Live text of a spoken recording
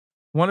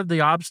One of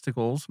the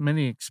obstacles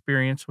many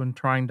experience when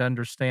trying to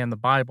understand the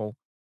Bible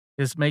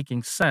is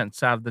making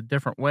sense out of the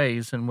different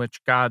ways in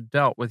which God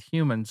dealt with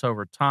humans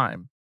over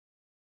time.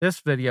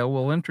 This video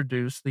will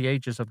introduce the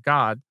ages of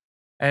God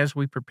as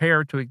we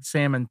prepare to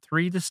examine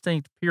three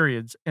distinct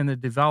periods in the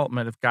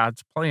development of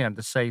God's plan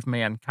to save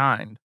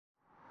mankind.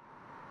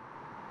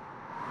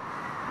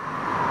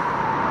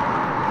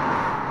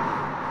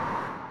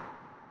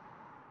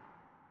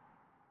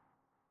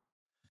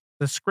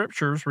 The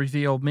scriptures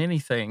reveal many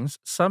things,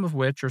 some of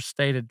which are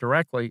stated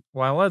directly,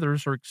 while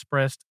others are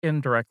expressed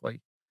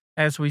indirectly.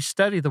 As we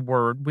study the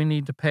Word, we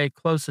need to pay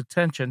close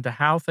attention to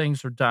how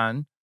things are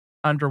done,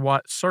 under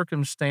what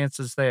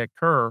circumstances they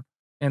occur,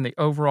 and the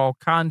overall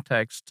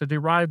context to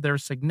derive their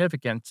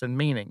significance and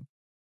meaning.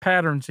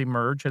 Patterns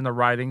emerge in the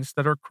writings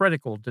that are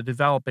critical to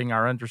developing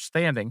our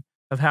understanding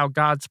of how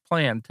God's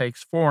plan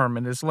takes form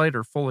and is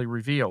later fully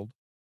revealed.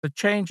 The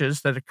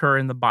changes that occur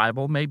in the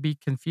Bible may be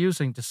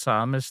confusing to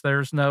some as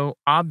there's no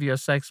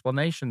obvious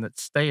explanation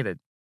that's stated.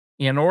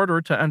 In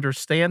order to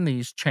understand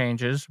these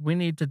changes, we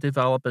need to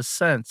develop a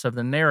sense of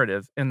the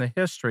narrative and the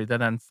history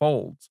that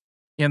unfolds.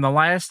 In the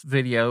last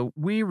video,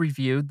 we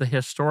reviewed the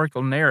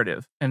historical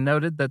narrative and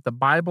noted that the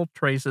Bible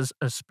traces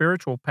a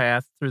spiritual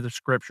path through the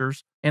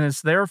scriptures and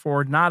is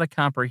therefore not a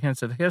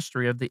comprehensive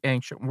history of the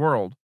ancient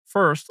world.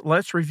 First,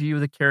 let's review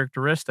the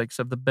characteristics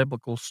of the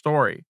biblical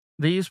story.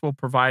 These will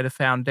provide a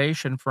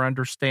foundation for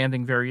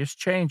understanding various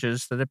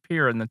changes that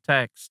appear in the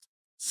text.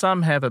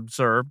 Some have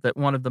observed that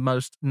one of the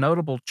most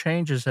notable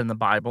changes in the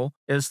Bible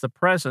is the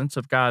presence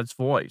of God's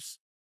voice.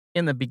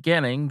 In the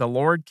beginning, the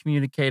Lord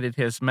communicated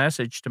his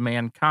message to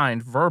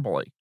mankind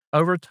verbally.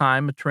 Over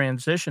time, a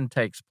transition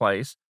takes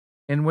place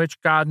in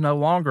which God no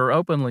longer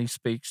openly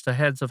speaks to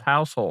heads of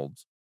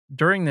households.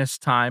 During this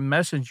time,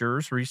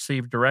 messengers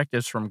receive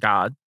directives from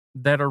God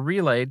that are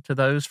relayed to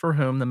those for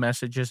whom the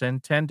message is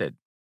intended.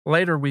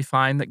 Later, we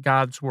find that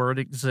God's Word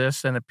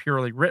exists in a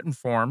purely written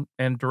form,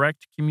 and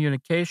direct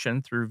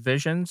communication through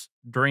visions,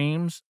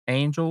 dreams,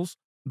 angels,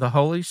 the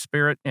Holy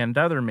Spirit, and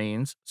other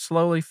means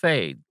slowly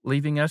fade,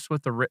 leaving us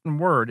with the written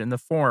Word in the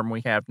form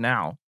we have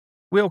now.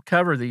 We'll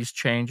cover these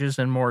changes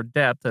in more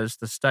depth as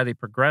the study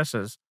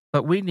progresses,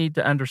 but we need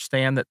to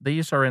understand that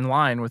these are in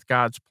line with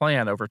God's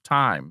plan over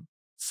time.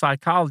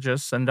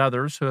 Psychologists and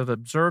others who have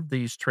observed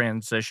these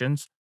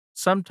transitions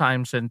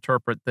sometimes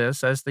interpret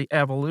this as the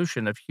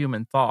evolution of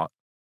human thought.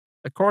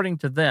 According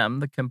to them,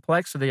 the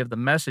complexity of the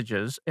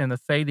messages and the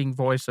fading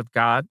voice of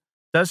God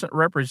doesn't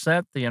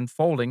represent the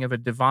unfolding of a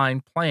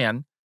divine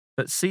plan,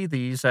 but see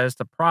these as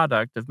the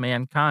product of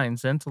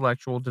mankind's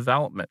intellectual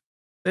development.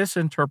 This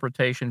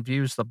interpretation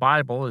views the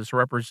Bible as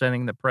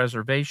representing the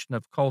preservation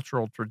of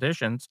cultural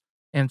traditions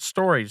and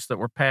stories that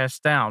were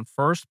passed down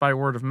first by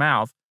word of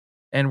mouth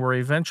and were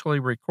eventually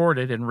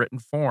recorded in written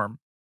form.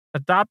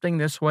 Adopting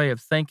this way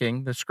of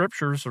thinking, the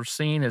scriptures are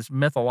seen as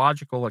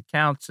mythological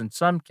accounts in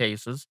some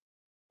cases,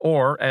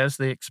 or as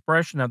the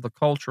expression of the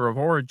culture of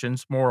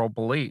origin's moral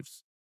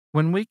beliefs.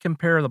 When we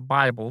compare the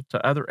Bible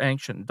to other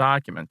ancient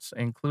documents,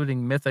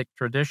 including mythic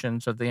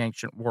traditions of the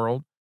ancient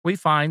world, we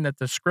find that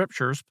the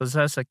scriptures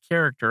possess a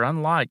character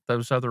unlike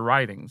those other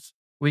writings.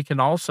 We can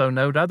also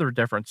note other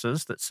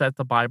differences that set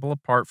the Bible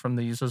apart from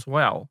these as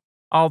well.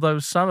 Although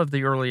some of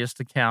the earliest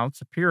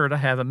accounts appear to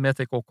have a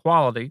mythical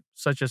quality,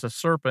 such as a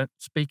serpent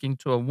speaking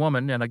to a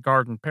woman in a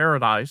garden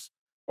paradise,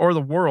 or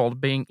the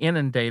world being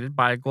inundated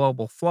by a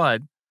global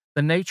flood,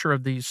 the nature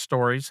of these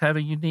stories have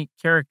a unique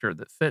character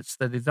that fits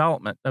the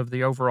development of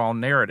the overall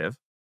narrative.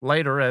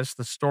 Later, as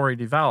the story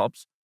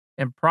develops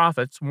and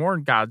prophets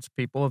warn God's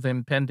people of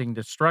impending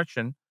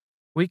destruction,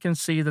 we can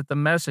see that the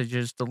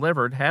messages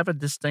delivered have a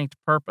distinct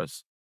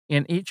purpose.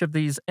 In each of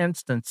these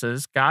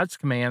instances, God's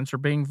commands are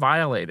being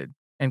violated,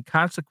 and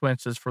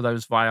consequences for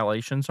those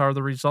violations are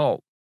the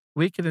result.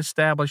 We can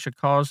establish a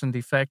cause and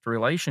effect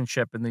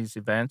relationship in these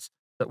events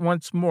that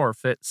once more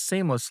fits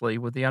seamlessly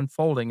with the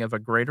unfolding of a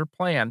greater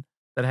plan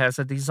that has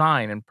a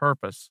design and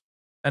purpose.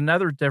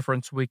 Another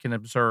difference we can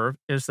observe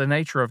is the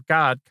nature of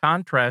God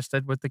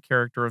contrasted with the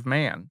character of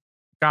man.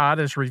 God,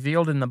 as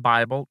revealed in the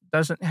Bible,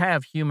 doesn't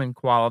have human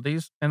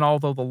qualities, and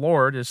although the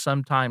Lord is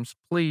sometimes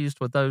pleased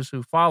with those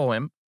who follow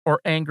him or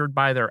angered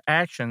by their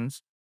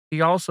actions, he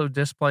also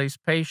displays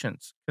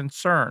patience,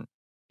 concern,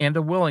 and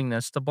a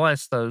willingness to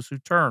bless those who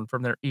turn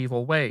from their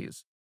evil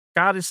ways.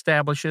 God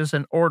establishes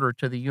an order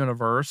to the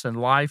universe and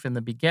life in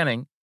the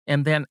beginning,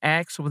 and then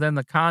acts within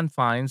the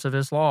confines of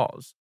his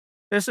laws.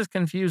 This is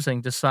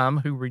confusing to some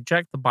who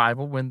reject the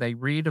Bible when they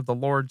read of the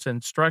Lord's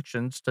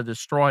instructions to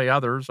destroy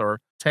others or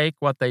take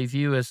what they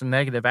view as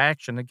negative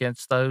action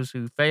against those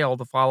who fail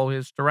to follow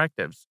his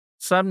directives.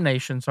 Some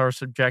nations are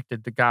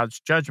subjected to God's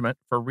judgment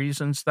for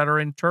reasons that are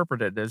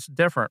interpreted as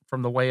different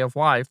from the way of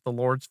life the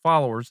Lord's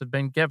followers have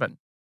been given.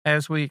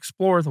 As we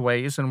explore the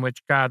ways in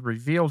which God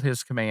revealed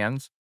his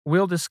commands,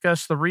 we'll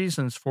discuss the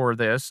reasons for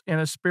this in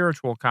a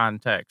spiritual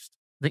context.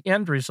 The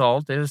end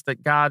result is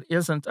that God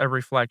isn't a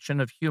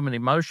reflection of human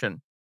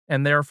emotion,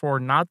 and therefore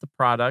not the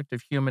product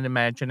of human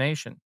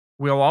imagination.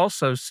 We'll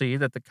also see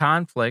that the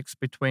conflicts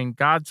between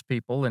God's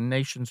people and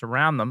nations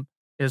around them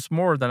is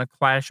more than a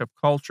clash of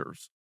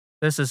cultures.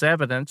 This is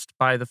evidenced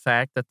by the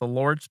fact that the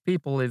Lord's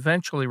people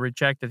eventually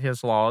rejected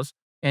his laws,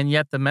 and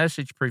yet the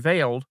message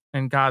prevailed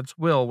and God's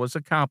will was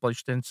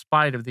accomplished in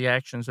spite of the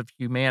actions of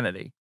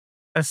humanity.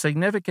 A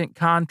significant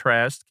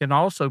contrast can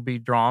also be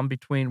drawn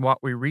between what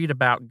we read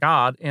about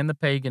God and the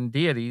pagan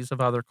deities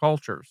of other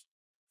cultures.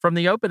 From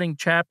the opening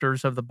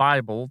chapters of the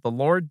Bible, the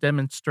Lord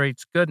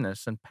demonstrates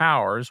goodness and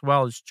power as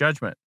well as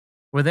judgment.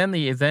 Within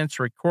the events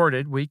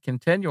recorded, we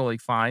continually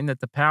find that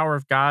the power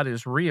of God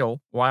is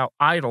real, while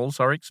idols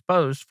are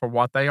exposed for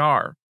what they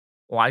are: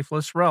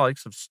 lifeless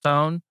relics of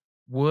stone,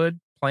 wood,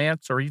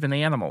 plants, or even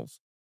animals.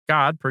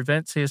 God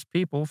prevents his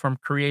people from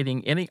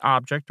creating any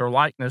object or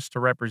likeness to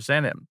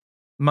represent him.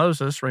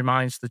 Moses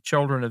reminds the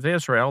children of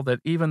Israel that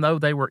even though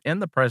they were in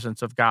the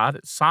presence of God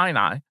at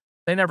Sinai,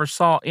 they never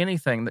saw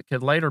anything that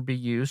could later be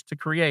used to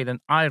create an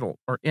idol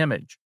or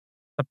image.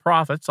 The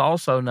prophets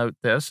also note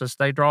this as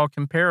they draw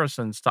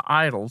comparisons to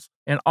idols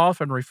and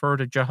often refer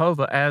to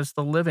Jehovah as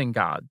the living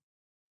God.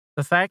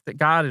 The fact that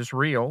God is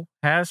real,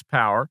 has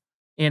power,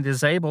 and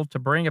is able to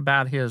bring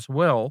about his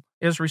will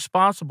is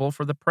responsible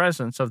for the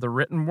presence of the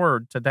written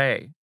word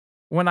today.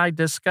 When I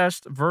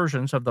discussed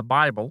versions of the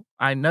Bible,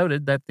 I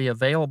noted that the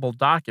available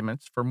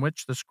documents from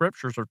which the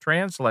scriptures are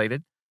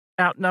translated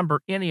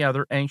outnumber any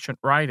other ancient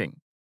writing.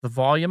 The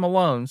volume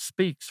alone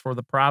speaks for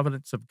the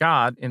providence of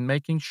God in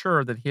making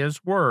sure that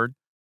his word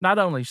not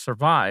only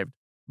survived,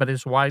 but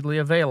is widely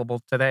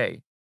available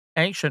today.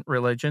 Ancient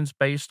religions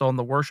based on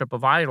the worship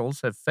of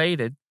idols have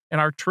faded and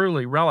are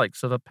truly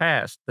relics of a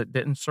past that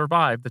didn't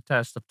survive the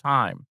test of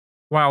time.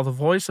 While the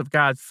voice of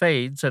God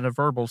fades in a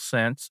verbal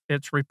sense,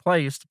 it's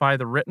replaced by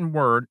the written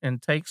word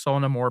and takes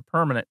on a more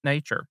permanent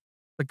nature.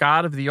 The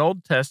God of the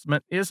Old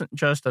Testament isn't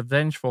just a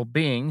vengeful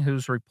being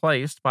who's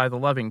replaced by the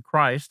loving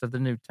Christ of the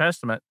New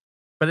Testament,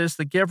 but is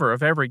the giver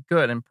of every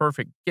good and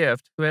perfect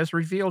gift who has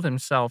revealed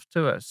himself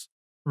to us.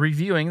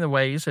 Reviewing the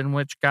ways in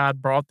which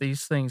God brought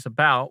these things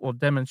about will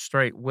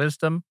demonstrate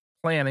wisdom,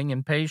 planning,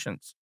 and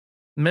patience.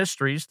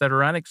 Mysteries that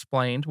are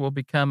unexplained will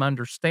become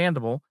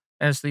understandable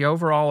as the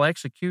overall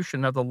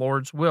execution of the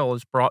Lord's will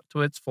is brought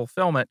to its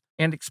fulfillment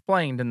and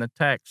explained in the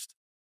text.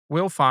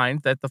 We'll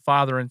find that the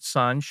Father and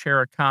Son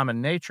share a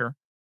common nature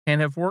and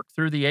have worked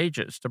through the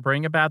ages to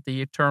bring about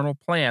the eternal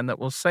plan that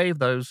will save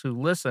those who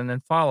listen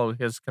and follow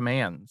his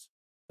commands.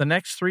 The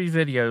next 3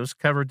 videos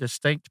cover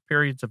distinct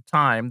periods of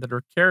time that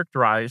are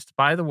characterized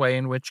by the way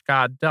in which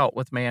God dealt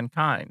with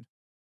mankind.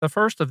 The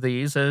first of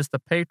these is the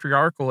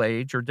patriarchal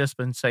age or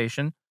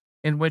dispensation,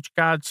 in which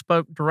God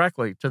spoke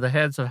directly to the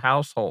heads of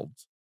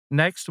households.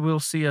 Next,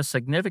 we'll see a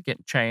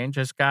significant change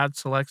as God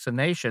selects a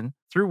nation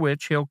through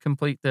which he'll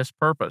complete this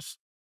purpose.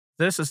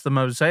 This is the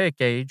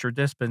Mosaic age or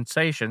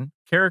dispensation,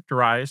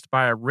 characterized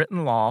by a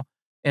written law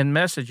and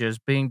messages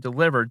being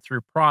delivered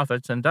through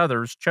prophets and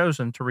others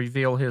chosen to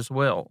reveal his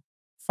will.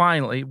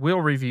 Finally,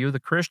 we'll review the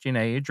Christian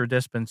age or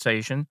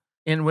dispensation,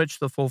 in which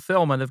the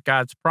fulfillment of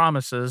God's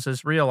promises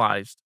is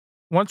realized.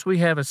 Once we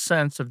have a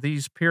sense of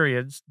these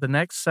periods, the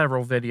next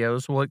several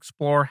videos will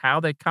explore how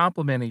they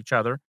complement each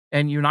other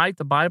and unite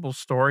the Bible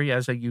story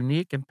as a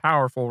unique and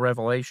powerful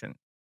revelation.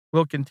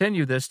 We'll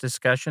continue this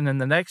discussion in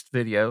the next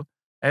video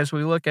as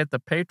we look at the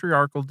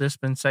patriarchal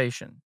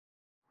dispensation.